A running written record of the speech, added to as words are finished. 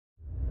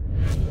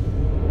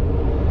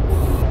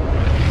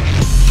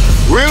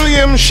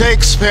William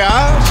Shakespeare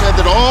said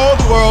that all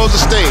the world's a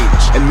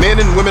stage, and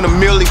men and women are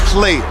merely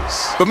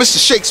players. But Mr.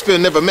 Shakespeare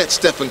never met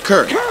Stephen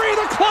Curry. Curry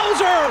the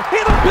closer,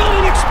 and the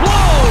building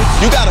explodes!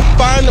 You gotta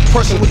find the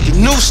person with the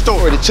new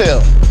story to tell.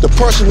 The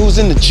person who's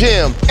in the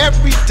gym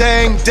every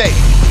dang day.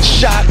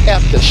 Shot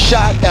after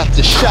shot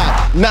after shot,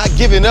 not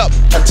giving up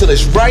until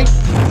it's right.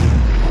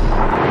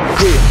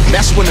 Yeah,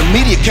 that's when the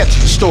media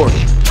catches the story.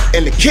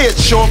 And the kids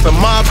show up in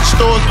mob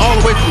stores all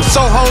the way from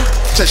Soho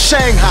to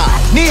Shanghai.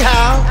 Ni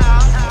hao.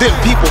 Then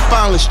people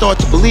finally start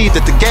to believe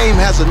that the game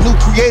has a new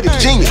creative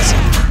genius.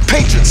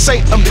 Patron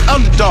saint of the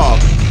underdog.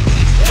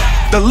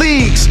 The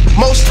league's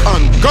most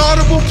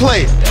unguardable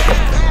player.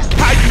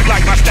 How you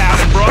like my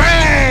style, bro?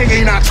 Bang!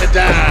 He knocks it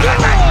down.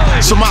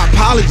 So my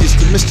apologies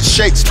to Mr.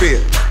 Shakespeare,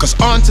 cause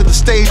onto the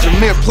stage of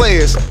mere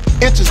players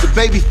enters the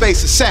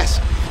babyface assassin.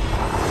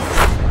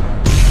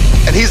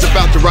 And he's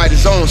about to write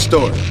his own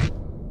story.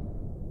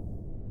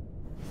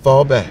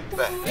 Fall back.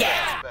 Yeah.